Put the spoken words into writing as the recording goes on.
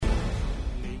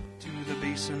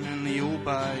dancing in the old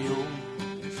bayou.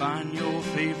 Find your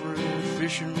favorite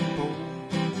fishing pole.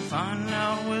 Find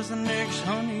out where's the next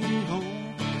honey hole.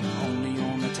 Only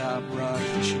on the Top Rod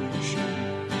Fishing Show.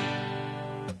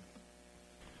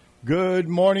 Good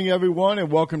morning, everyone,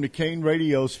 and welcome to KANE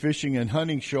Radio's Fishing and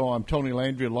Hunting Show. I'm Tony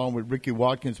Landry along with Ricky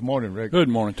Watkins. Morning, Rick. Good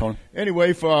morning, Tony.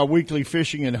 Anyway, for our weekly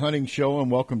Fishing and Hunting Show,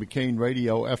 and welcome to KANE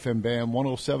Radio, FM band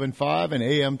 107.5 and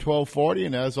AM 1240.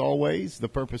 And as always, the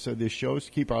purpose of this show is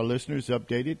to keep our listeners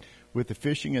updated with the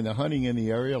fishing and the hunting in the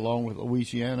area, along with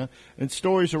Louisiana, and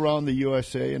stories around the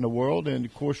USA and the world. And,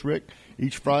 of course, Rick,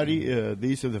 each Friday,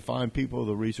 these are the fine people,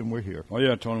 the reason we're here. Oh,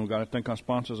 yeah, Tony, we've got to thank our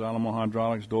sponsors, Alamo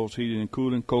Hydraulics, Dole's Heating and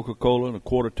Cooling, Coca-Cola, the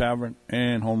Quarter Tavern,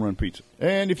 and Home Run Pizza.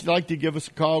 And if you'd like to give us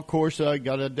a call, of course,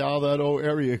 got to dial that old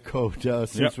area code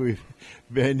since we've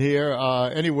been here.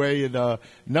 Anyway, the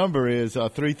number is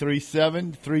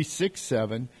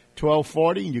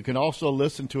 337-367-1240. You can also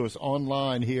listen to us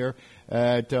online here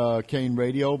at KANE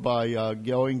Radio by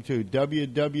going to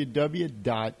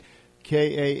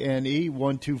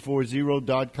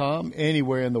www.KANE1240.com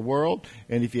anywhere in the world.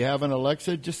 And if you have an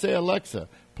Alexa, just say, Alexa,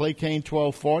 play KANE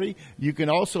 1240. You can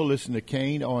also listen to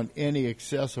KANE on any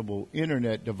accessible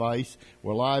Internet device.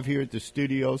 We're live here at the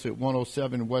studios at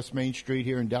 107 West Main Street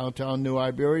here in downtown New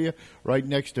Iberia, right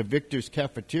next to Victor's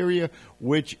Cafeteria,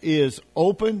 which is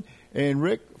open. And,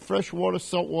 Rick, freshwater,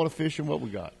 saltwater fishing, what we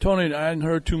got? Tony, I hadn't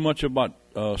heard too much about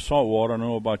saltwater. I don't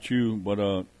know about you,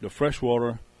 but the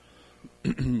freshwater,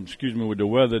 excuse me, with the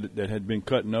weather that had been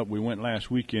cutting up, we went last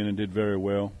weekend and did very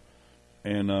well.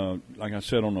 And like I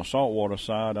said, on the saltwater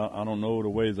side, I don't know the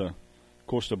way of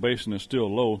course, the basin is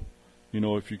still low. You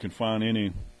know, if you can find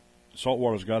any,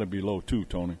 saltwater's got to be low too,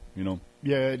 Tony, you know.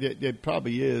 Yeah, it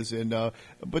probably is, and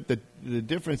but the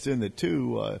difference in the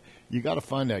two, you got to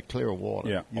find that clear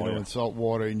water, in salt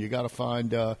water, and you got to find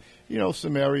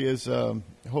some areas,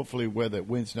 hopefully where the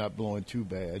wind's not blowing too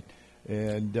bad,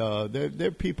 and there are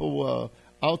people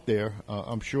out there,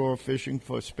 I'm sure, fishing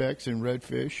for specks and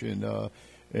redfish and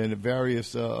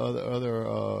various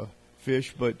other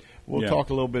fish, but we'll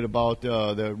talk a little bit about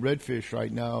the redfish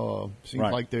right now.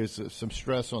 Seems like there's some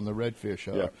stress on the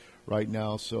redfish right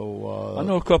now. So I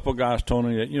know a couple of guys,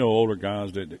 Tony, that older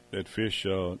guys that fish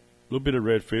a little bit of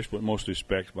redfish, but mostly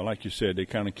specks. But like you said, they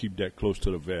kind of keep that close to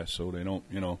the vest, so they don't,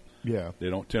 they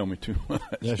don't tell me too much.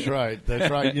 That's right.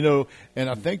 And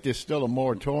I think there's still a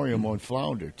moratorium on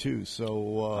flounder too.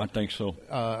 So I think so.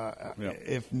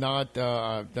 If not,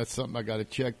 that's something I got to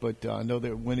check. But I know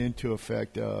that went into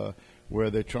effect. Where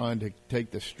they're trying to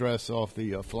take the stress off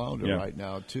the flounder right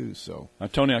now, too. So,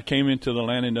 Tony, I came into the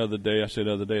landing the other day.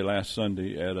 Last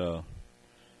Sunday at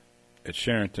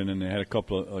Sharonton, and they had a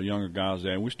couple of younger guys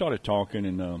there. And we started talking,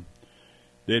 and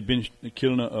they had been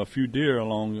killing a few deer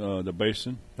along the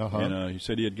basin. And he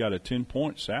said he had got a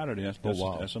 10-point Saturday.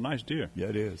 That's a nice deer. Yeah,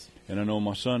 it is. And I know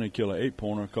my son had killed an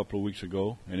 8-pointer a couple of weeks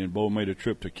ago, and then Bo made a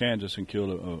trip to Kansas and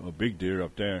killed a big deer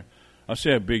up there. I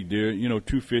say a big deer,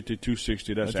 250,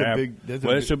 260. That's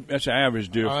an average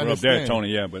deer for up there, Tony.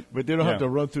 Yeah, but they don't have to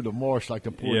run through the marsh like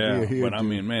the poor deer here. But I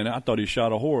mean, man, I thought he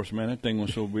shot a horse. Man, that thing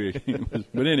was so big.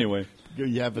 But anyway,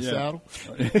 you have a saddle?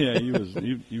 Yeah,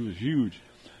 he was huge.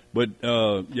 But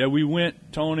we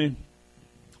went, Tony,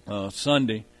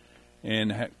 Sunday,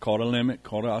 and caught a limit.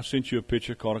 I sent you a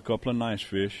picture. Caught a couple of nice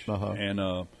fish, and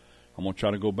I'm going to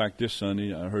try to go back this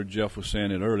Sunday. I heard Jeff was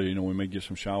saying it earlier, we may get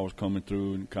some showers coming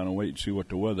through and kind of wait and see what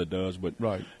the weather does. But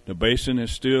the basin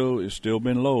is still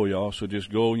been low, y'all. So just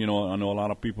go, I know a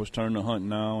lot of people's turning to hunt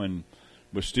now,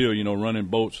 but still, running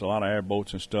boats, a lot of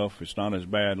airboats and stuff, it's not as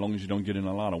bad as long as you don't get in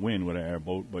a lot of wind with an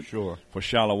airboat. But for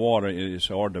shallow water, it's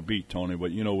hard to beat, Tony.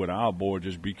 But, with our board,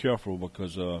 just be careful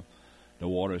because the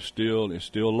water is still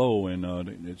low, and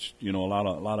it's, a lot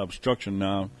of obstruction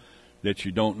now that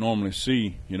you don't normally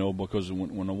see, because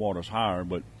when the water's higher.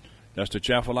 But that's the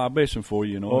Chaffalot Basin for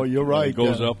you, Oh, you're right. It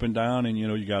goes up and down, and,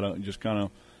 you got to just kind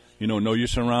of, know your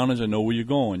surroundings and know where you're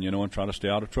going, and try to stay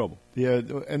out of trouble. Yeah,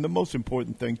 and the most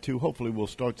important thing, too, hopefully we'll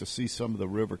start to see some of the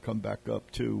river come back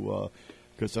up, too,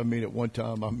 because, at one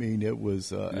time, it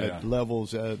was at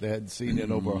levels they hadn't seen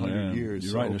in over 100 years.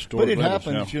 You're right. But it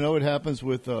happens, it happens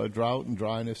with drought and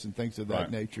dryness and things of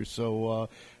that nature. So,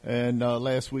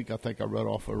 last week I think I read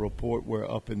off a report where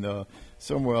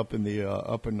somewhere up in the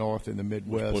upper north in the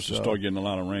Midwest. We're supposed to start getting a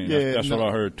lot of rain. That's what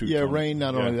I heard, too. Yeah, Tony. Rain.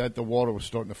 Not only that, the water was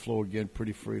starting to flow again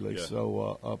pretty freely. Yeah.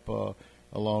 So, up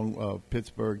along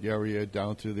Pittsburgh area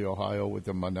down to the Ohio with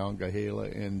the Monongahela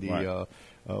and the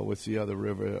what's the other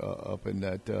river up in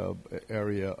that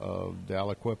area of the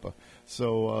Aliquippa.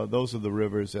 So those are the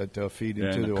rivers that feed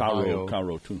into the Ohio.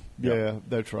 Cairo too. Yeah,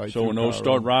 that's right. So when those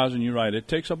start rising, you're right. It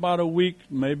takes about a week,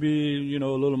 maybe a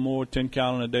little more, 10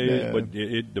 calendar days, but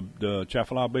the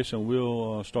Chaffalaa Basin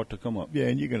will start to come up. Yeah,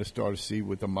 and you're going to start to see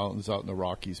with the mountains out in the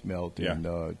Rockies melt and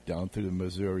down through the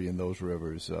Missouri and those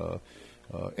rivers.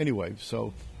 Anyway,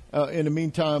 so. In the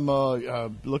meantime,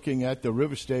 looking at the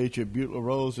river stage at Butler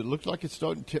Rose, it looks like it's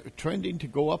starting trending to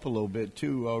go up a little bit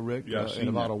too, Rick, in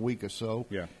about a week or so.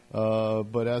 Yeah.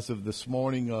 But as of this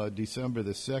morning, December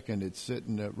the 2nd, it's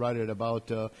sitting right at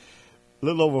about a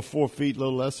little over 4 feet, a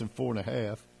little less than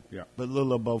 4.5. Yeah. But a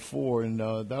little above 4, and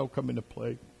that'll come into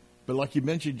play. But like you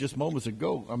mentioned just moments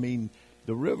ago, I mean,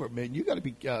 the river, man, you got to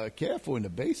be careful in the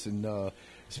basin.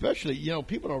 Especially,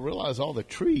 people don't realize all the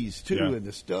trees, too, and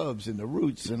the stubs and the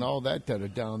roots and all that are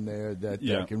down there that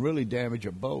can really damage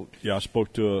a boat. Yeah, I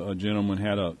spoke to a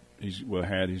gentleman, he's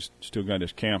still got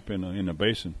his camp in the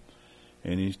basin,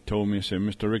 and he told me, he said,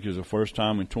 Mr. Rick, it's the first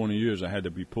time in 20 years I had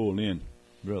to be pulled in.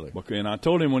 Really? And I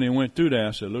told him when he went through that,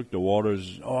 I said, look, the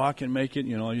water's, I can make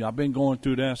it, I've been going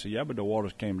through that. I said, yeah, but the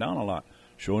waters came down a lot.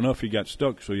 Sure enough, he got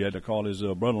stuck, so he had to call his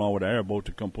brother-in-law with an airboat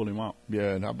to come pull him out.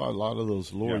 Yeah, and how about a lot of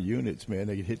those lower units, man?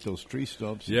 They hit those tree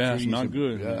stumps. Yeah, it's not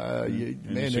good. Man,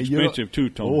 it's expensive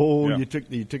too, Tony. Oh, you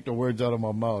took the words out of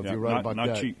my mouth. You're right about that.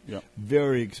 Not cheap. Yeah.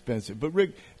 Very expensive. But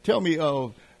Rick, tell me,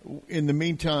 in the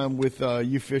meantime, with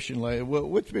you fishing,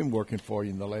 what's been working for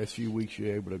you in the last few weeks?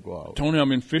 You're able to go out. Tony, I've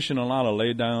been fishing a lot of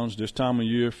laydowns this time of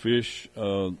year. Fish.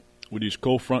 With these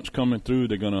cold fronts coming through,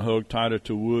 they're going to hug tighter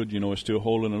to wood. It's still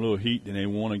holding a little heat, and they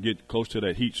want to get close to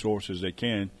that heat source as they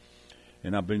can.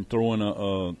 And I've been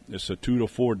throwing it's a 2 to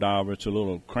 4 diver. It's a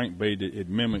little crankbait. It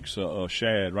mimics a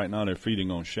shad. Right now they're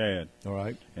feeding on shad. All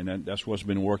right. And that's what's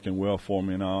been working well for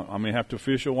me. Now, I may have to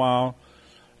fish a while.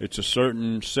 It's a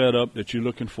certain setup that you're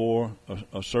looking for,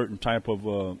 a certain type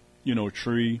of,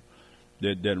 tree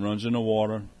that runs in the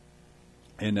water.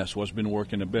 And that's what's been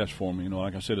working the best for me.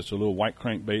 Like I said, it's a little white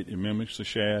crankbait. It mimics the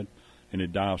shad, and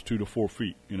it dives 2 to 4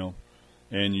 feet,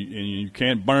 And you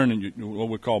can't burn it, what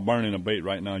we call burning a bait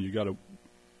right now. You got to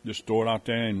just throw it out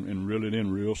there and reel it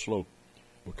in real slow.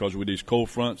 Because with these cold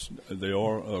fronts, they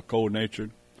are cold-natured.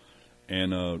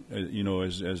 And,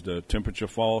 as the temperature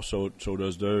falls, so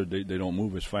does theirs. They don't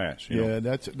move as fast.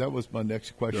 That was my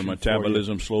next question. Their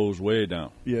metabolism slows way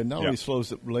down. Yeah, not only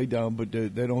slows it way down, but they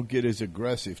don't get as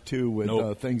aggressive, too,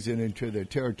 with things into their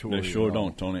territory. They sure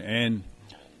don't, Tony. And,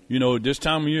 this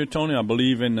time of year, Tony, I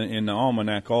believe in the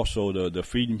almanac also, the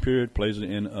feeding period plays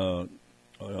a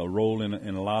role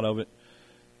in a lot of it.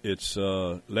 It's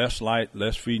less light,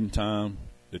 less feeding time.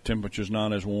 The temperature's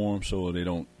not as warm, so they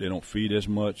don't feed as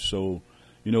much. So,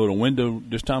 the window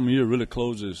this time of year really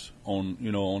closes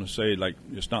on say, like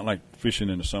it's not like fishing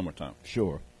in the summertime.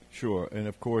 Sure. And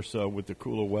of course, with the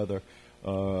cooler weather,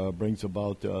 brings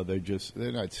about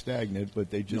they're not stagnant, but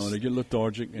they just they get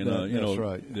lethargic, and that's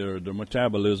right. Their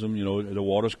metabolism, the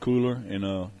water's cooler,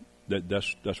 and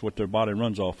that's what their body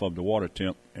runs off of, the water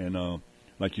temp, and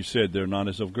like you said, they're not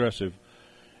as aggressive.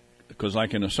 Because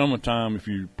like in the summertime, if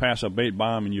you pass a bait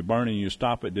by them and you burn it and you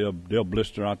stop it, they'll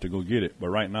blister out to go get it. But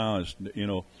right now, it's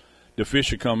the fish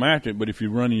should come after it. But if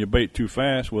you're running your bait too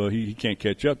fast, well, he can't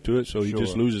catch up to it, so he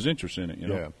just loses interest in it.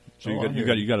 Yeah. So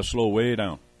you got to slow way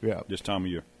down. Yeah. This time of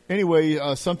year. Anyway,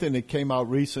 something that came out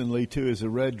recently too is a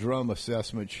red drum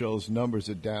assessment shows numbers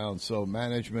are down. So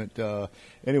management, the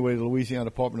Louisiana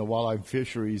Department of Wildlife and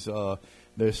Fisheries.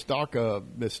 The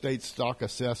state stock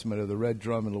assessment of the red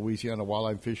drum in Louisiana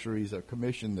Wildlife Fisheries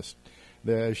Commission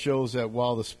that shows that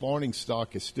while the spawning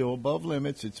stock is still above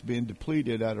limits, it's being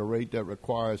depleted at a rate that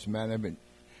requires management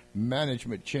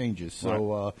changes.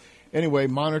 So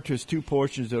monitors 2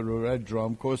 portions of the red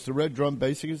drum. Of course, the red drum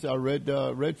basically is our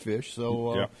red fish.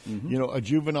 So a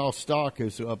juvenile stock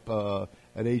is up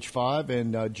at age 5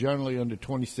 and generally under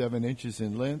 27 inches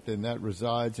in length, and that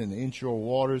resides in the inshore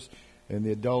waters. And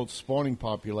the adult spawning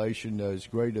population is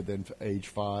greater than age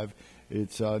 5.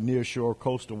 It's near-shore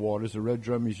coastal waters. The red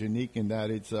drum is unique in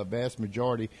that it's a vast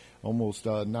majority, almost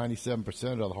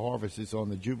 97% of the harvest is on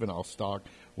the juvenile stock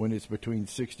when it's between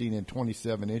 16 and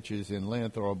 27 inches in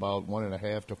length or about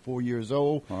 1.5 to 4 years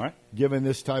old. All right. Given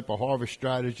this type of harvest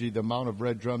strategy, the amount of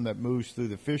red drum that moves through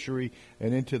the fishery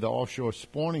and into the offshore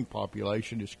spawning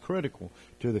population is critical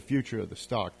to the future of the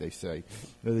stock, they say.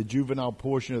 The juvenile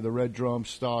portion of the red drum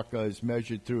stock is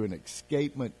measured through an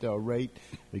escapement rate.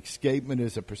 Escapement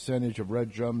is a percentage of red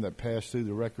drum that pass through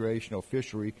the recreational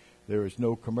fishery. There is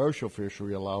no commercial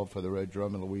fishery allowed for the red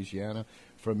drum in Louisiana.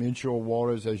 from inshore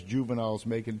waters as juveniles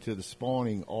make it to the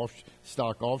spawning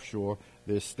stock offshore.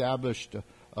 The established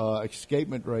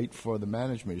escapement rate for the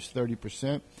management is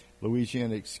 30%.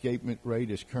 Louisiana escapement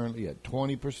rate is currently at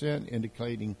 20%,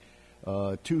 indicating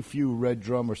too few red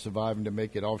drum are surviving to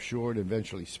make it offshore and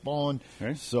eventually spawn.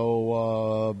 Okay.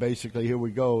 So basically, here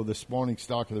we go. The spawning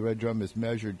stock of the red drum is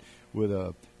measured with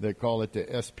they call it the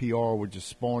SPR, which is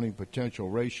spawning potential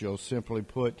ratio. Simply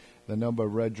put, the number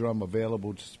of red drum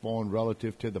available to spawn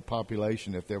relative to the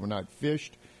population if they were not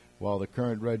fished. While the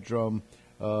current red drum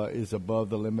is above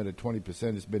the limit of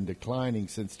 20%, has been declining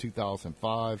since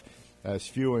 2005 as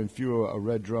fewer and fewer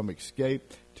red drum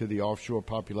escape to the offshore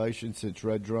population. Since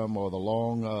red drum are the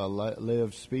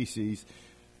long-lived species,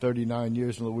 39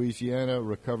 years in Louisiana,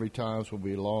 recovery times will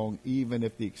be long, even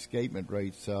if the escapement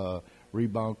rates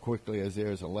rebound quickly, as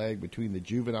there is a lag between the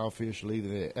juvenile fish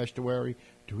leaving the estuary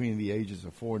between the ages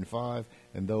of 4 and 5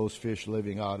 and those fish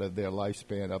living out of their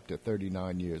lifespan up to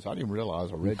 39 years. I didn't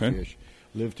realize a redfish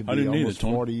lived to be almost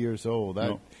 40 years old.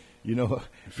 That, no.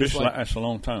 Fish lasts a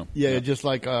long time. Yeah, just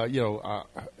like, I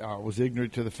was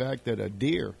ignorant to the fact that a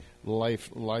deer life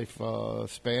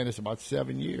span is about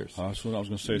 7 years. That's what I was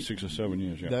going to say, 6 or 7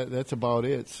 years, yeah. That's about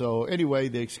it. So anyway,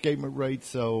 the escapement rate,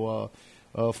 so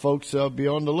folks, be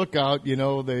on the lookout.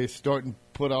 They start and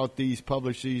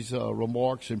publish these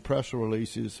remarks and press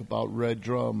releases about red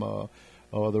drum, or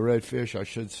the redfish, I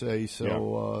should say.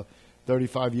 So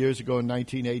 35 years ago in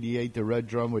 1988, the red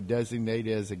drum was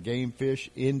designated as a game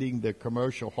fish, ending the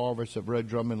commercial harvest of red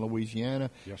drum in Louisiana.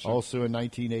 Yes, sir. Also in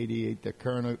 1988,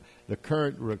 the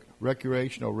current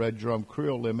recreational red drum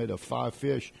creel limit of 5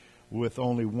 fish with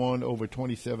only one over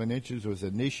 27 inches was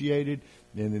initiated.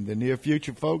 And in the near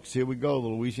future, folks, here we go. The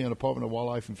Louisiana Department of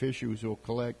Wildlife and Fisheries will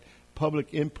collect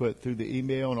public input through the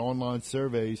email and online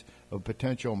surveys of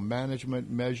potential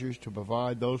management measures to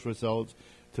provide those results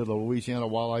to the Louisiana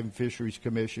Wildlife and Fisheries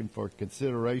Commission for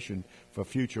consideration for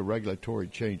future regulatory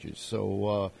changes.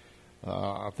 So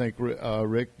I think,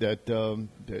 Rick, that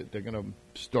they're going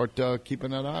to start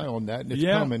keeping an eye on that, and it's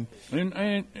coming.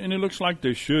 And it looks like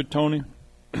they should, Tony.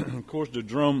 Of course, the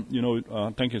drum,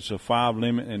 I think it's a 5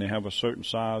 limit, and they have a certain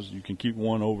size. You can keep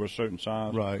one over a certain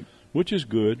size. Right. Which is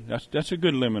good. That's a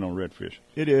good limit on redfish.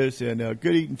 It is, and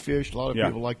good eating fish. A lot of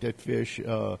people like that fish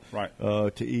right.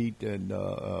 To eat and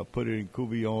put it in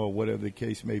couvillon or whatever the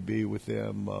case may be with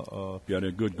them.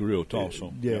 They're good grilled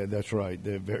also. Yeah, that's right.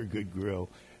 They're very good grill.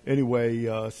 Anyway,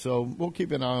 so we'll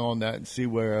keep an eye on that and see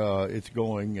where it's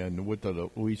going and what the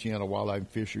Louisiana Wildlife and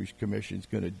Fisheries Commission is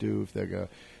going to do if they're going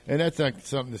to. And that's not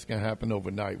something that's going to happen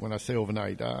overnight. When I say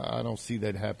overnight, I don't see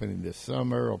that happening this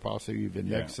summer or possibly even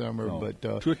next summer. No.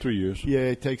 But 2 or 3 years. Yeah,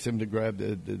 it takes them to grab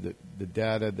the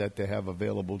data that they have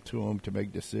available to them to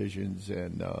make decisions.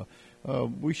 And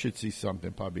we should see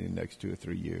something probably in the next 2 or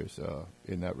 3 years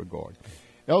in that regard.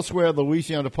 Elsewhere, the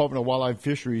Louisiana Department of Wildlife and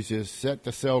Fisheries is set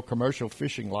to sell commercial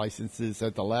fishing licenses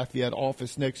at the Lafayette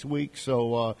office next week.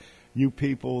 So you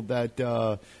people that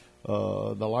the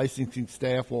licensing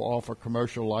staff will offer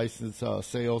commercial license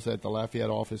sales at the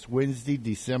Lafayette office Wednesday,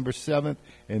 December 7th,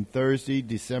 and Thursday,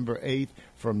 December 8th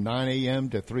from 9 a.m.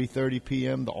 to 3:30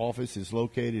 p.m. The office is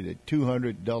located at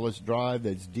 200 Dulles Drive.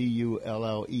 That's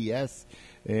Dulles.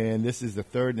 And this is the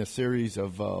third in a series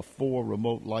of 4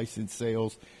 remote license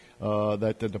sales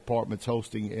that the department's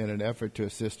hosting in an effort to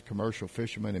assist commercial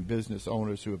fishermen and business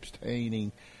owners who are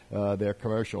obtaining their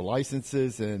commercial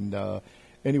licenses. And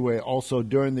anyway, also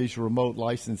during these remote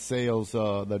license sales,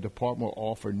 the department will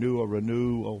offer new or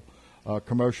renewal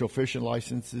commercial fishing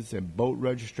licenses and boat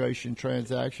registration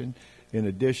transaction. In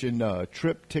addition,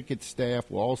 trip ticket staff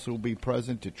will also be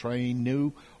present to train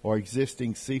new or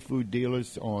existing seafood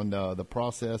dealers on the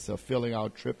process of filling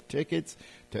out trip tickets,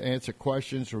 to answer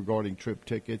questions regarding trip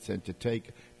tickets, and to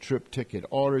take trip ticket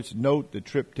orders. Note the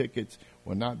trip tickets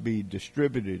will not be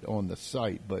distributed on the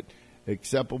site, but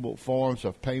acceptable forms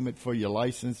of payment for your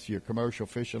license, your commercial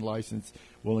fishing license,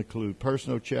 will include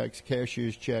personal checks,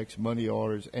 cashier's checks, money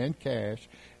orders, and cash.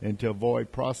 And to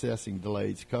avoid processing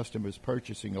delays, customers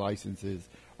purchasing licenses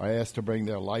are asked to bring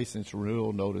their license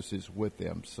renewal notices with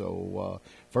them. So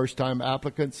first-time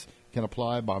applicants can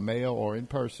apply by mail or in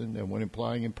person, and when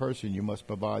applying in person, you must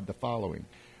provide the following.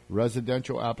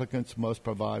 Residential applicants must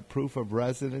provide proof of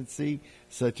residency,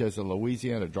 such as a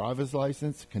Louisiana driver's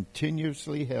license,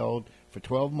 continuously held for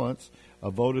 12 months, a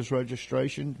voter's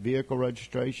registration, vehicle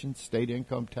registration, state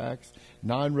income tax.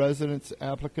 Non-residents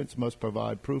applicants must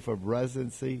provide proof of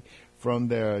residency from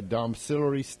their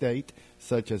domiciliary state,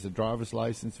 such as a driver's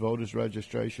license, voter's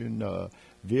registration,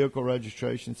 vehicle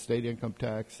registration, state income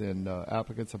tax, and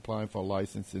applicants applying for a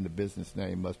license in the business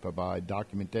name must provide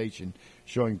documentation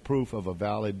showing proof of a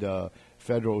valid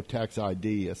federal tax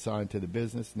ID assigned to the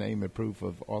business name and proof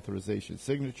of authorization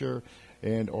signature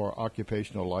and or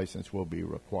occupational license will be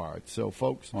required. So,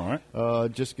 folks, all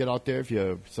right. Just get out there.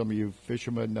 If some of you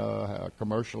fishermen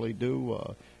commercially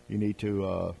do, you need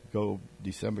to go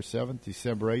December 7th,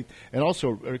 December 8th. And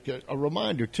also a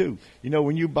reminder, too,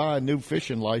 when you buy a new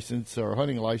fishing license or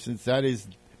hunting license, that is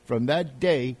from that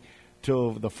day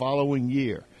till the following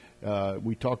year.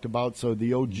 We talked about, so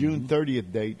the old June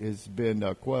 30th date has been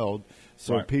quelled.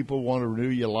 So right. People want to renew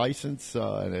your license,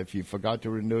 and if you forgot to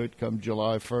renew it come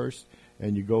July 1st,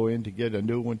 and you go in to get a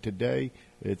new one today,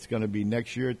 it's going to be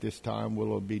next year at this time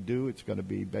will it be due. It's going to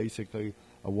be basically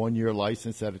a 1-year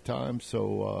license at a time.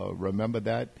 So remember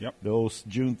that. Yep. The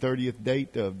June 30th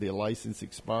date of the license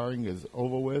expiring is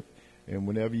over with, and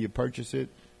whenever you purchase it,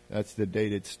 that's the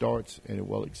date it starts, and it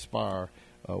will expire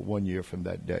 1 year from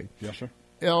that day. Yes, sir.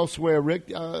 Elsewhere,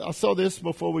 Rick, I saw this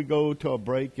before we go to a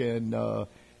break, and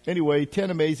anyway, 10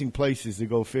 amazing places to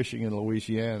go fishing in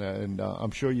Louisiana, and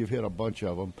I'm sure you've hit a bunch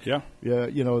of them. Yeah. Yeah,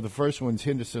 the first one's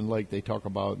Henderson Lake they talk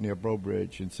about near Breaux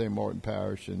Bridge in St. Martin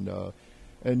Parish, and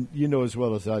as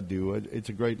well as I do, it's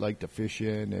a great lake to fish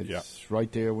in. It's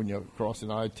right there when you're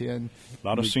crossing I-10. A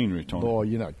lot of scenery, Tony. Oh,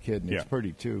 you're not kidding. Yeah. It's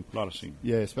pretty, too. A lot of scenery.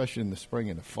 Yeah, especially in the spring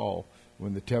and the fall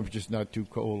when the temperature's not too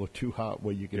cold or too hot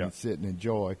where you can sit and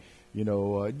enjoy.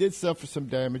 It did suffer some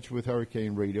damage with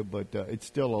Hurricane Rita, but it's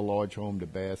still a large home to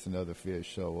bass and other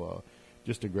fish. So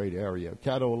just a great area.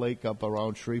 Caddo Lake up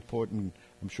around Shreveport, and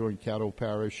I'm sure in Caddo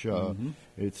Parish.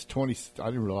 It's 20. I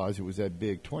didn't realize it was that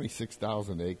big.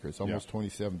 26,000 acres, almost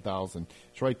 27,000.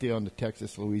 It's right there on the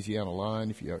Texas-Louisiana line.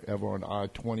 If you're ever on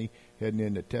I-20 heading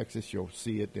into Texas, you'll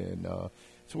see it. And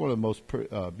it's one of the most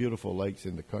beautiful lakes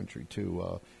in the country,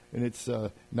 too. And it's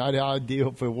not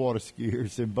ideal for water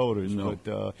skiers and boaters,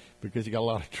 but because you got a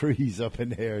lot of trees up in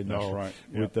there and that's right.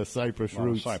 with the cypress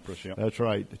roots. Cypress, yeah. That's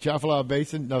right. The Chafalot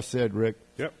Basin, enough said, Rick.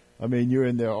 Yep. I mean, you're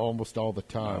in there almost all the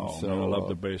time. Oh, so, man, I love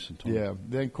the basin, Tony. Yeah.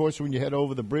 Then, of course, when you head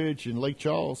over the bridge in Lake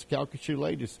Charles, Calcasieu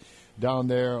Lake is down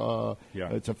there.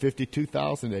 It's a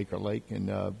 52,000-acre lake. And,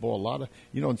 boy, a lot of,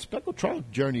 and speckled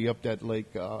trout journey up that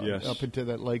lake, up into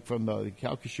that lake from the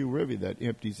Calcasieu River that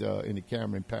empties into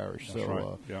Cameron Parish. That's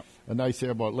right. A nice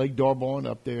area about Lake Dorborn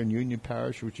up there in Union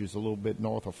Parish, which is a little bit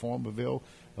north of Farmerville,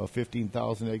 a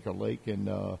 15,000-acre lake, and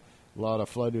a lot of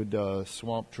flooded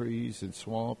swamp trees and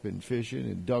swamp and fishing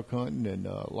and duck hunting, and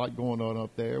a lot going on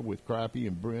up there with crappie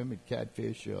and brim and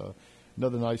catfish.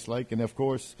 Another nice lake. And, of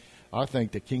course, I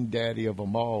think the king daddy of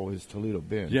them all is Toledo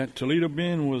Bend. Yeah, Toledo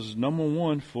Bend was number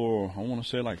one for, I want to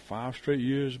say, like 5 straight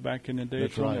years back in the day.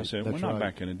 That's right. I said, That's not right.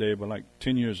 back in the day, but like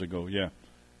 10 years ago,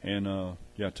 And,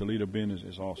 Toledo Bend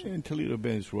is awesome. And Toledo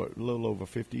Bend is, a little over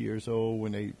 50 years old.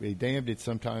 When they dammed it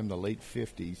sometime in the late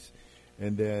 50s.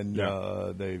 And then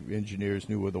the engineers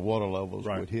knew where the water levels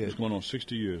would hit. It's going on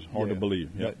 60 years. Hard to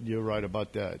believe. Yep. You're right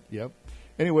about that. Yep.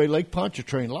 Anyway, Lake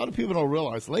Pontchartrain. A lot of people don't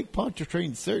realize Lake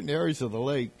Pontchartrain, certain areas of the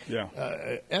lake,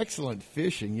 excellent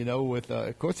fishing, with,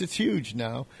 of course, it's huge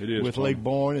now. It is. With Tony. Lake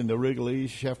Bourne and the Wrigley,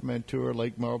 Chef Mantua,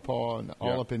 Lake Maurepas, and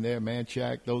all up in there,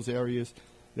 Manchac, those areas.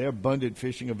 They're abundant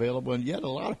fishing available, and yet a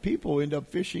lot of people end up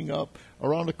fishing up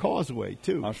around the causeway,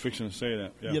 too. I was fixing to say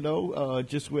that,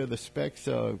 just where the specks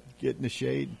get in the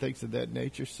shade and things of that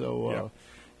nature. So,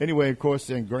 anyway, of course,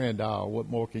 in Grand Isle, what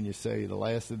more can you say? The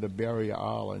last of the barrier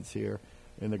islands here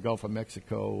in the Gulf of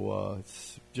Mexico.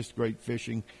 It's just great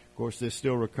fishing. Of course, they're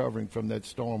still recovering from that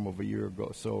storm of a year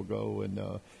ago.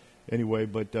 And anyway,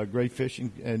 but great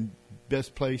fishing and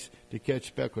best place to catch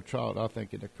speckled trout, I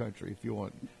think, in the country if you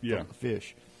want to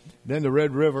fish. Then the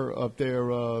Red River up there,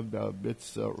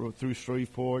 it's through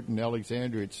Shreveport and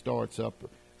Alexandria. It starts up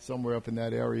somewhere up in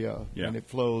that area, and it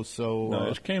flows. So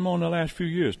it came on the last few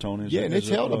years, Tony. And it's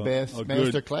held a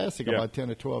Master Classic about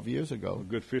 10 or 12 years ago. A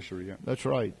good fishery, That's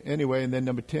right. Anyway, and then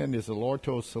number 10 is the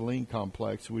Lorto Saline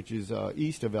Complex, which is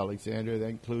east of Alexandria. That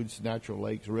includes natural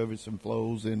lakes, rivers, and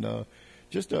flows, and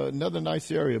just another nice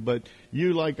area. But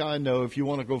you, like I know, if you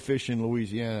want to go fish in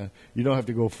Louisiana, you don't have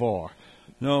to go far.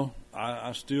 No,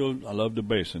 I love the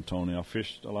basin, Tony. I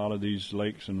fished a lot of these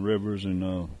lakes and rivers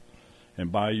and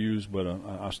bayous, but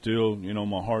I still,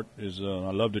 my heart is,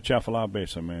 I love the Chafalot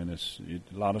Basin, man. It's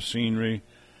a lot of scenery.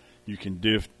 You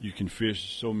can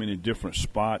fish so many different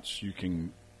spots. You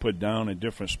can put down at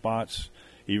different spots.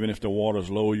 Even if the water's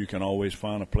low, you can always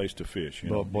find a place to fish.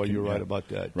 You're right about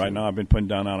that. Right now, I've been putting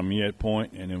down out of Miette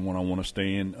Point, and then when I want to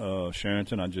stay in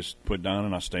Sharonton, I just put down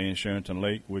and I stay in Sharonton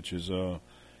Lake, which is,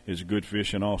 is good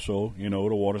fishing also. The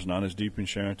water's not as deep in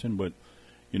Sharonton, but,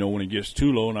 when it gets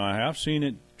too low, now I have seen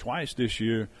it twice this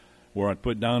year where I'd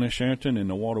put down in Sharonton and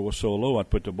the water was so low, I'd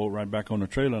put the boat right back on the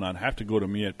trailer and I'd have to go to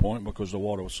Miette Point because the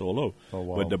water was so low. Oh,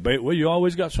 wow. But the bait, you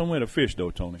always got somewhere to fish,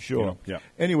 though, Tony. Sure. Yeah.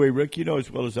 Anyway, Rick,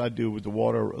 as well as I do with the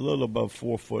water, a little above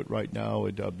 4 foot right now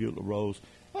at Butler Rose.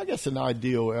 I guess an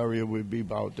ideal area would be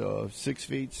about 6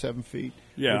 feet, 7 feet.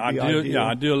 Yeah,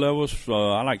 ideal levels.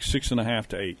 I like 6.5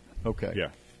 to 8. Okay. Yeah.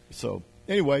 So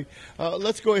anyway,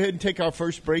 let's go ahead and take our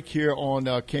first break here on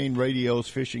KANE Radio's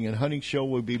Fishing and Hunting Show.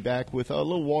 We'll be back with a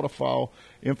little waterfowl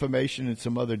information and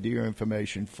some other deer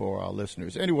information for our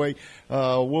listeners. Anyway,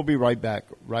 we'll be right back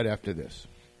right after this.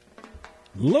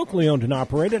 Locally owned and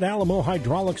operated, Alamo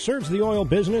Hydraulics serves the oil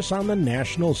business on the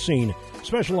national scene.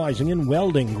 Specializing in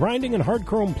welding, grinding, and hard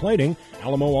chrome plating,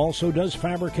 Alamo also does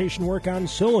fabrication work on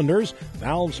cylinders,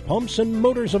 valves, pumps, and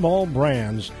motors of all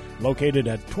brands. Located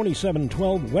at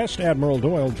 2712 West Admiral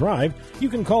Doyle Drive, you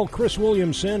can call Chris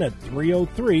Williamson at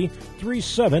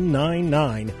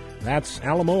 303-3799. That's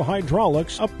Alamo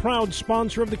Hydraulics, a proud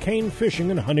sponsor of the KANE Fishing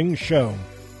and Hunting Show.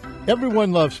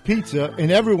 Everyone loves pizza,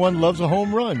 and everyone loves a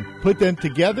home run. Put them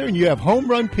together, and you have home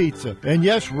run pizza. And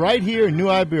yes, right here in New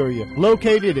Iberia,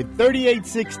 located at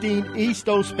 3816 East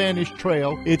Old Spanish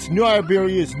Trail, it's New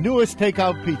Iberia's newest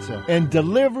takeout pizza, and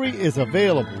delivery is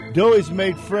available. Dough is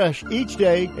made fresh each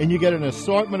day, and you get an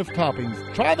assortment of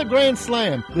toppings. Try the Grand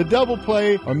Slam, the Double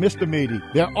Play, or Mr. Meaty.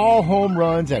 They're all home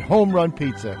runs at Home Run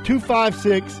Pizza.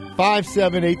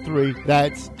 256-5783.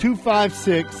 That's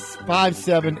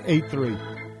 256-5783.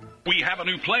 We have a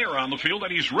new player on the field,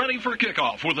 and he's ready for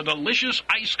kickoff with a delicious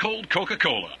ice-cold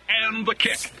Coca-Cola and the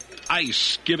kick.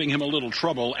 Ice giving him a little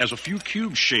trouble as a few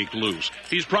cubes shake loose.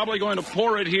 He's probably going to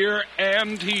pour it here,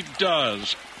 and he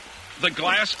does. The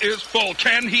glass is full.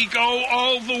 Can he go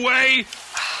all the way?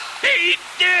 He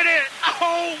did it!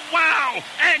 Oh, wow!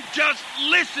 And just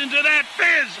listen to that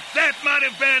fizz. That might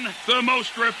have been the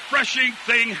most refreshing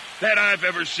thing that I've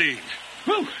ever seen.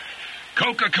 Whew.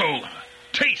 Coca-Cola.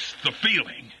 Taste the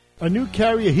feeling. A new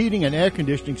Carrier heating and air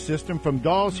conditioning system from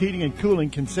Dawes Heating and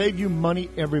Cooling can save you money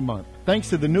every month. Thanks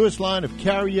to the newest line of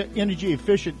Carrier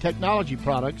energy-efficient technology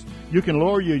products, you can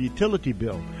lower your utility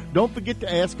bill. Don't forget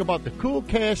to ask about the cool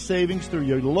cash savings through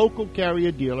your local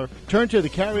Carrier dealer. Turn to the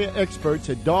Carrier experts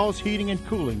at Dawes Heating and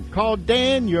Cooling. Call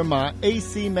Dan, you're my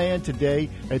AC man, today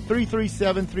at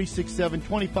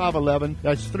 337-367-2511.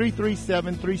 That's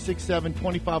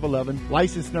 337-367-2511.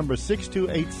 License number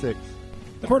 6286.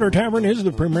 The Quarter Tavern is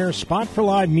the premier spot for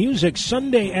live music.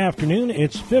 Sunday afternoon,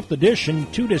 it's 5th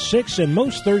edition, 2 to 6, and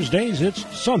most Thursdays, it's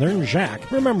Southern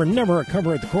Jack. Remember, never a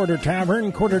cover at the Quarter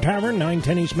Tavern. Quarter Tavern,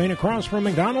 910 East Main across from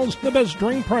McDonald's. The best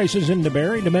drink prices in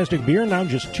DeBerry. Domestic beer now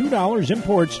just $2.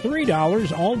 Imports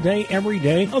 $3 all day, every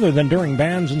day, other than during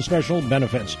bands and special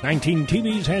benefits. 19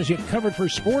 TVs has you covered for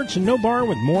sports, and no bar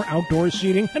with more outdoor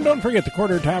seating. And don't forget the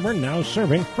Quarter Tavern, now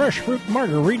serving fresh fruit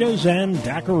margaritas and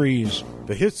daiquiris.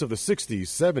 The hits of the 60s,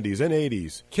 70s, and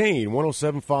 80s. KANE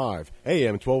 107.5,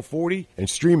 AM 1240, and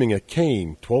streaming at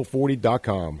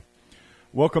KANE1240.com.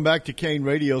 Welcome back to KANE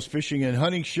Radio's Fishing and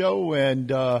Hunting Show,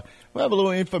 and we have a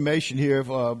little information here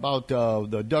about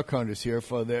the duck hunters here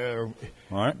for their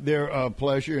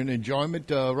pleasure and enjoyment.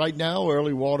 Right now,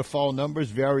 early waterfowl numbers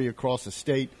vary across the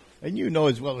state. And you know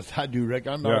as well as I do, Rick,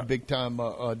 I'm not a big-time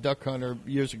duck hunter.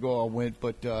 Years ago I went,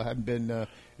 but haven't been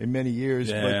in many years.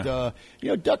 Yeah.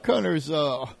 But, duck hunters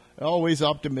are always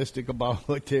optimistic about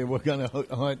what they were going to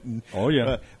hunt. And,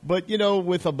 but,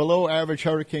 with a below-average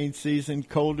hurricane season,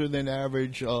 colder than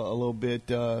average a little bit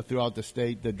throughout the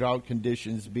state, the drought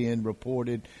conditions being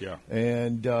reported. Yeah.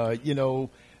 And,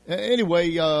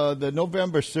 anyway, the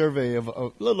November survey of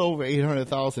a little over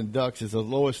 800,000 ducks is the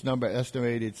lowest number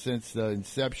estimated since the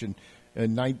inception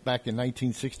back in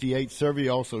 1968. Survey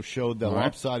also showed the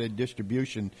lopsided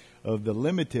distribution of the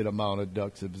limited amount of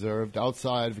ducks observed.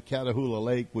 Outside of Catahoula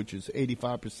Lake, which is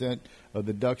 85% of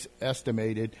the ducks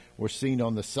estimated, were seen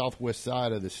on the southwest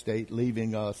side of the state,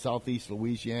 leaving southeast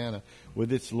Louisiana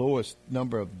with its lowest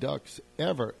number of ducks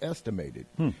ever estimated.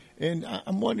 And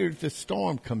I'm wondering if the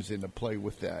storm comes into play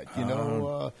with that.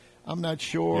 I'm not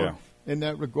sure in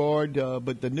that regard,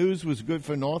 but the news was good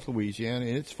for North Louisiana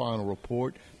in its final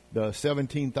report. The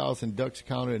 17,000 ducks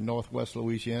counted in northwest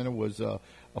Louisiana was a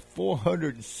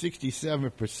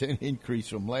 467% increase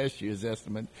from last year's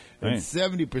estimate and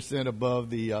 70% above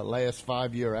the last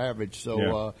 5-year average.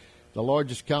 So the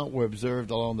largest count were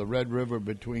observed along the Red River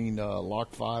between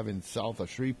Lock 5 and south of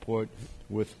Shreveport,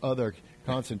 with other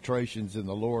concentrations in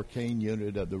the lower Kane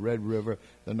unit of the Red River,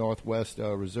 the Northwest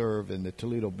Reserve, and the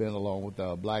Toledo Bend, along with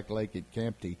Black Lake at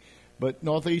Campty. But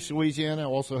Northeast Louisiana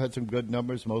also had some good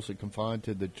numbers, mostly confined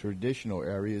to the traditional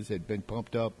areas. Had been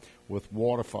pumped up with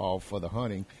waterfowl for the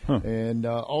hunting. And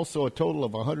also a total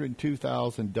of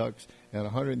 102,000 ducks and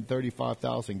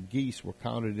 135,000 geese were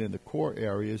counted in the core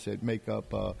areas that make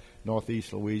up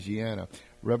Northeast Louisiana,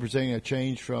 representing a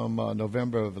change from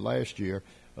November of last year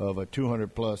of a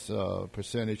 200-plus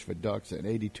percentage for ducks and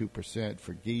 82%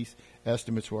 for geese.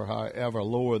 Estimates were, however,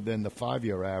 lower than the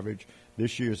 5-year average.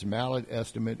 This year's mallard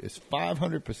estimate is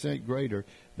 500% greater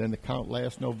than the count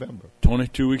last November.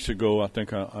 22 weeks ago, I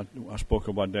think I spoke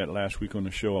about that last week on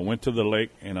the show. I went to the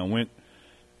lake, and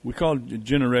we called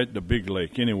Jeanneret the Big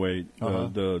Lake anyway,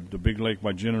 the Big Lake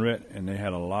by Jeanneret, and they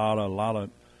had a lot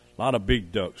of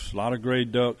big ducks, a lot of gray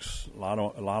ducks, a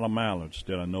lot of mallards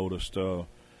that I noticed.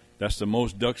 That's the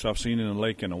most ducks I've seen in the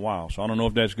lake in a while. So I don't know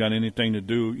if that's got anything to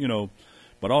do,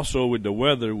 but also with the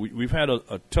weather, we've had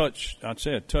a touch, I'd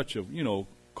say a touch of,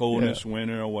 coldness,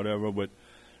 winter or whatever, but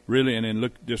really, and then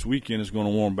look, this weekend is going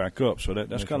to warm back up. So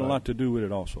that's got a lot to do with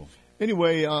it also.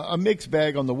 Anyway, a mixed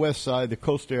bag on the west side, the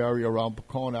coastal area around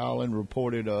Pecan Island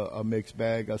reported a mixed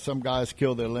bag. Some guys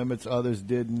killed their limits, others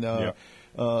didn't.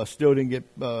 Still didn't get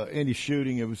any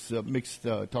shooting. It was mixed.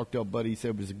 Talked to our buddy, he said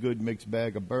it was a good mixed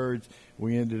bag of birds.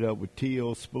 We ended up with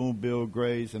teal, spoonbill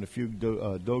grays, and a few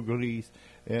douglas.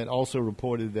 And also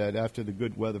reported that after the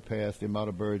good weather passed, the amount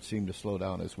of birds seemed to slow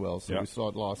down as well. So we saw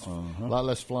it lost a lot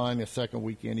less flying the second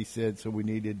weekend, he said, so we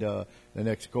needed the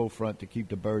next cold front to keep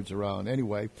the birds around.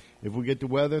 Anyway, if we get the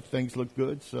weather, things look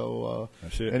good. So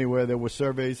anyway, there were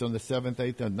surveys on the 7th,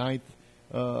 8th, and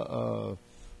 9th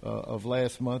of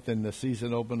last month, and the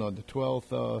season opened on the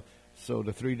 12th. So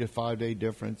the 3 to 5 day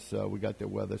difference, we got the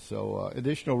weather. So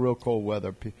additional real cold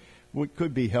weather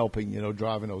could be helping,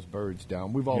 driving those birds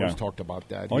down. We've always talked about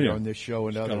that on this show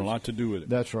and others. It's got a lot to do with it.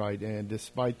 That's right. And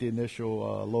despite the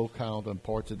initial low count in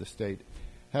parts of the state,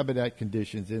 habitat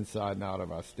conditions inside and out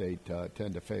of our state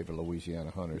tend to favor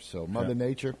Louisiana hunters. So Mother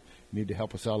Nature need to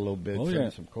help us out a little bit.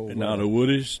 Some cold and weather. Now the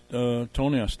woodies,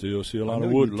 Tony, I still see a lot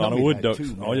of wood ducks.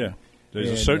 Too,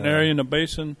 there's a certain area in the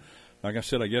basin. Like I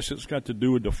said, I guess it's got to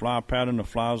do with the fly pattern, the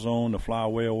fly zone, the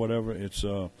flyway or whatever. It's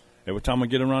every time I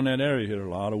get around that area, hit a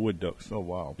lot of wood ducks. Oh,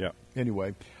 wow. Yeah.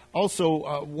 Anyway,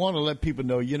 also want to let people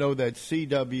know, that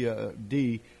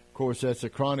CWD, of course, that's a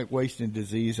chronic wasting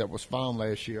disease that was found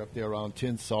last year up there around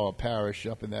Tinsall Parish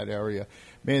up in that area.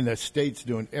 Man, the state's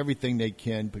doing everything they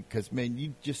can because, man,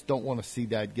 you just don't want to see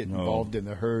that get involved in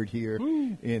the herd here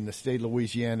in the state of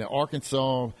Louisiana.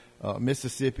 Arkansas,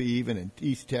 Mississippi, even in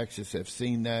East Texas have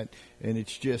seen that, and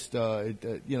it's just,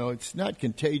 it's not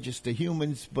contagious to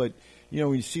humans, but,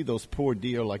 when you see those poor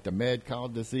deer like the mad cow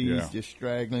disease, just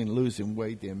straggling, losing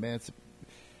weight,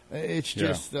 it's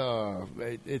just,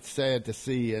 it's sad to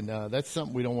see, and that's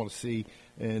something we don't want to see.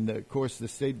 And, of course, the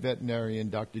state veterinarian,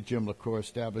 Dr. Jim LaCour,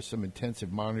 established some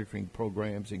intensive monitoring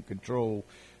programs and control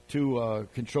to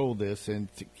control this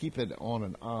and to keep it on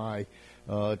an eye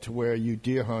to where you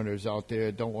deer hunters out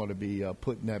there don't want to be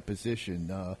put in that position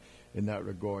in that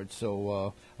regard.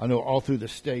 So I know all through the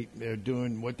state they're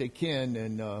doing what they can,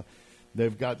 and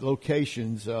they've got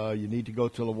locations. You need to go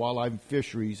to the wildlife and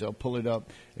fisheries. I'll pull it up,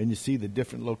 and you see the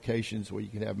different locations where you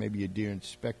can have maybe a deer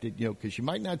inspected, because you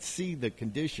might not see the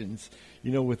conditions,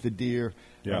 with the deer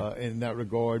in that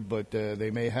regard, but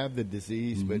they may have the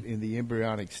disease, but in the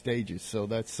embryonic stages. So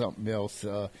that's something else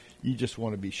you just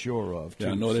want to be sure of, too.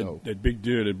 Yeah, I know that big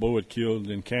deer that Bo had killed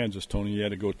in Kansas, Tony, you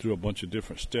had to go through a bunch of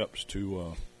different steps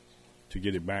to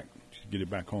get it back. Get it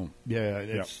back home. Yeah,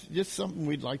 it's just something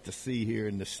we'd like to see here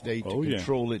in the state to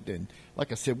control it. And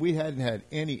like I said, we hadn't had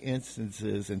any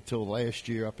instances until last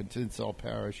year up in Tinsall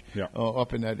Parish,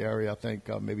 up in that area. I think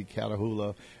maybe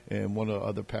Catahoula and one of the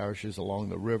other parishes along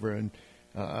the river. And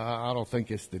I don't think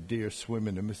it's the deer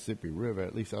swimming the Mississippi River.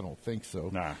 At least I don't think so.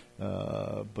 Nah.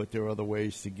 But there are other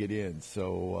ways to get in.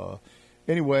 So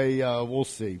anyway, we'll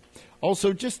see.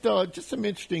 Also, just some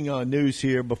interesting news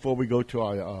here before we go to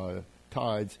our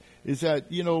tides is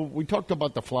that, we talked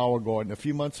about the flower garden a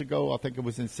few months ago. I think it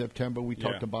was in September. We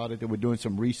talked about it. They were doing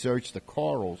some research. The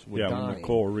corals were dying. The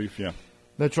coral reef,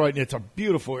 That's right. And it's a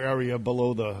beautiful area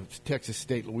below the Texas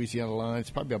state-Louisiana line. It's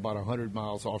probably about 100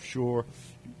 miles offshore.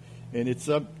 And it's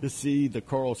up to see the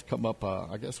corals come up,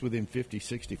 I guess, within 50,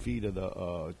 60 feet of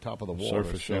the top of the water.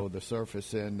 The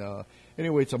surface. And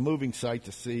anyway, it's a moving sight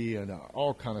to see, and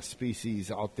all kind of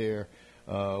species out there.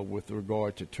 with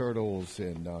regard to turtles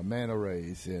and manta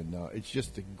rays, and it's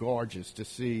just gorgeous to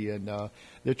see. And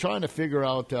they're trying to figure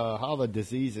out how the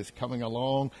disease is coming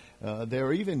along.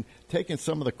 They're even taking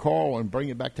some of the coral and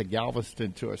bringing it back to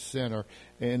Galveston to a center,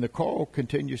 and the coral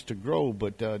continues to grow,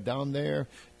 but down there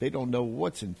they don't know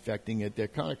what's infecting it. They're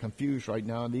kind of confused right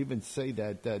now, and they even say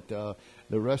that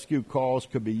the rescue corals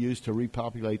could be used to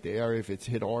repopulate the area if it's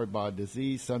hit hard by a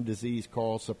disease. Some disease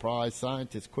corals surprise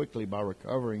scientists quickly by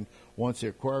recovering once the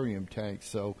aquarium tanks.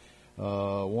 So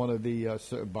one of the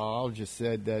biologists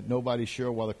said that nobody's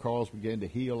sure why the corals began to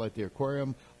heal at the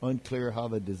aquarium. Unclear how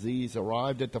the disease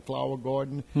arrived at the flower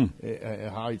garden,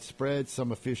 how it spread.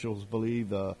 Some officials believe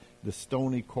the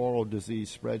stony coral disease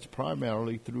spreads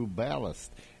primarily through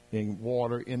ballast in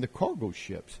water in the cargo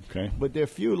ships. Okay. But there are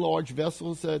few large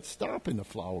vessels that stop in the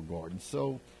flower garden.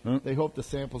 So they hope the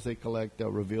samples they collect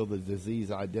reveal the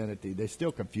disease identity. They're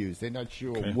still confused. They're not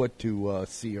sure what to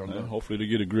see on them. Hopefully they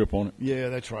get a grip on it. Yeah,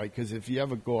 that's right. Because if you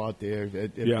ever go out there,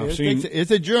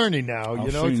 it's a journey now.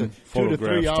 I've it's a 2 to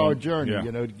 3 hour journey.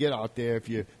 Yeah. To get out there if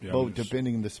you boat,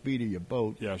 depending on the speed of your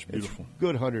boat. Yeah, it's beautiful. It's a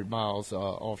good 100 miles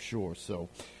offshore. So.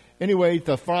 Anyway,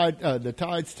 the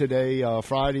tides today,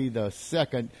 Friday the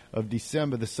 2nd of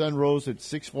December, the sun rose at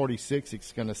 6:46.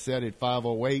 It's going to set at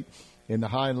 5:08. In the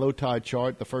high and low tide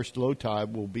chart, the first low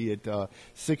tide will be at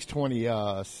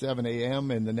 6:27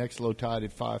 a.m. and the next low tide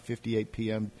at 5:58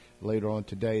 p.m. later on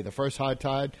today. The first high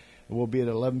tide will be at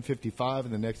 11:55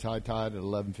 and the next high tide at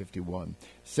 11:51.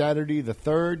 Saturday the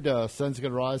 3rd, sun's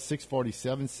going to rise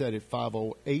 6:47, set at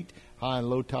 5:08. High and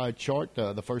low tide chart.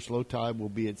 The first low tide will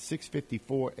be at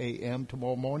 6:54 a.m.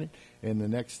 tomorrow morning, and the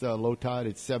next low tide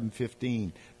at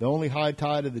 7:15. The only high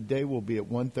tide of the day will be at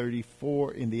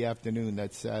 1:34 in the afternoon.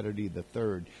 That's Saturday the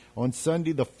 3rd. On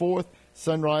Sunday the 4th,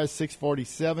 sunrise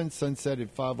 6:47, sunset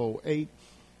at 5:08.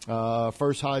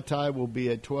 First high tide will be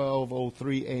at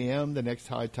 12:03 a.m. The next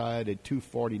high tide at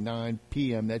 2:49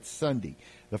 p.m. That's Sunday.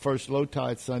 The first low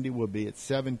tide Sunday will be at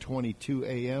 7:22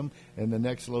 a.m. and the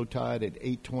next low tide at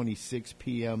 8:26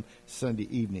 p.m. Sunday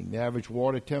evening. The average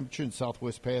water temperature in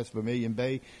Southwest Pass, Vermilion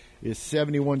Bay, is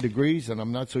 71 degrees, and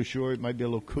I'm not so sure. It might be a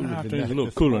little cooler than that. It's a little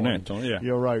cooler than that, Tony. Yeah.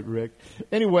 You're right, Rick.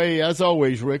 Anyway, as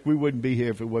always, Rick, we wouldn't be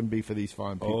here if it wouldn't be for these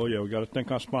fine people. Oh, yeah, we got to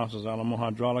thank our sponsors, Alamo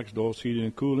Hydraulics, Doors Heating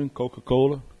and Cooling,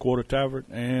 Coca-Cola, Quarter Tavern,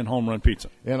 and Home Run Pizza.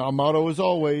 And our motto is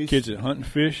always, kids that hunt and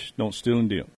fish, don't steal and deal.